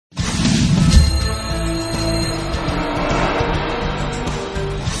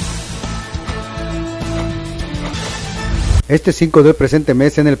Este 5 del presente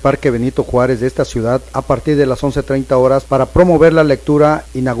mes en el Parque Benito Juárez de esta ciudad, a partir de las 11:30 horas, para promover la lectura,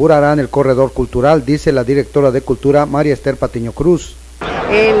 inaugurarán el corredor cultural, dice la directora de Cultura, María Esther Patiño Cruz.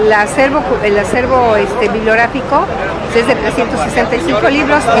 El acervo bibliográfico es de 365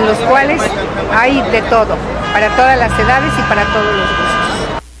 libros, en los cuales hay de todo, para todas las edades y para todos los gustos.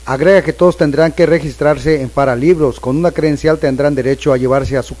 Agrega que todos tendrán que registrarse en Paralibros. Con una credencial tendrán derecho a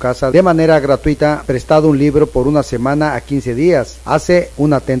llevarse a su casa de manera gratuita prestado un libro por una semana a 15 días. Hace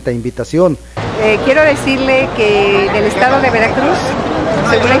una atenta invitación. Quiero decirle que del estado de Veracruz,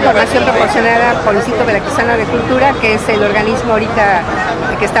 según la información proporcionada por el Instituto Veracruzano de Cultura, que es el organismo ahorita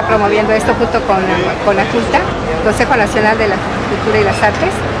que está promoviendo esto junto con la CULTA, Consejo Nacional de la Cultura y las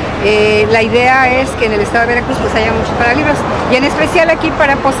Artes, la idea es que en el estado de Veracruz pues haya muchos paralibros, y en especial aquí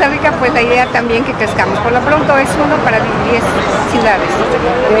para Poza Rica, pues la idea también que crezcamos. Por lo pronto es uno para 10 ciudades.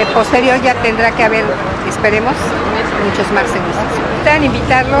 Posterior ya tendrá que haber, esperemos, muchos más en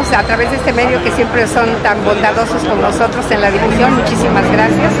invitarlos a través de este medio que siempre son tan bondadosos con nosotros en la difusión. Muchísimas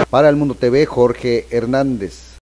gracias. Para El Mundo TV, Jorge Hernández.